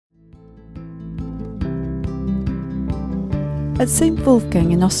At St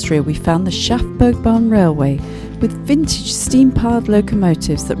Wolfgang in Austria we found the SchafbergBahn railway with vintage steam-powered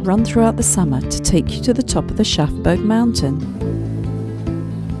locomotives that run throughout the summer to take you to the top of the Schafberg mountain.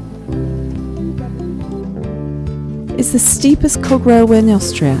 It's the steepest cog railway in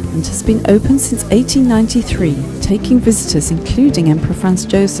Austria and has been open since 1893, taking visitors including Emperor Franz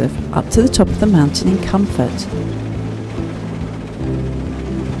Joseph up to the top of the mountain in comfort.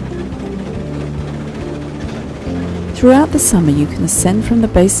 Throughout the summer you can ascend from the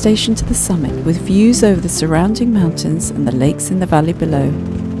base station to the summit with views over the surrounding mountains and the lakes in the valley below.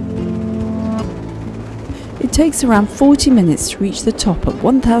 It takes around 40 minutes to reach the top at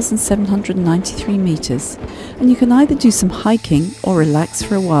 1,793 metres, and you can either do some hiking or relax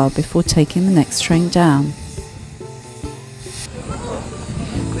for a while before taking the next train down.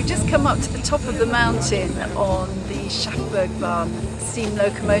 We've just come up to the top of the mountain on the SchafbergBahn steam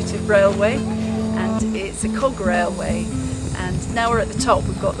locomotive railway, and it's a cog railway, and now we're at the top.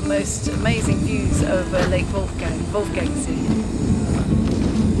 We've got the most amazing views over Lake Wolfgangsee.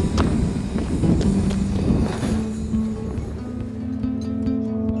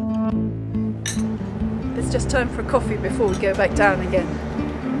 It's just time for a coffee before we go back down again.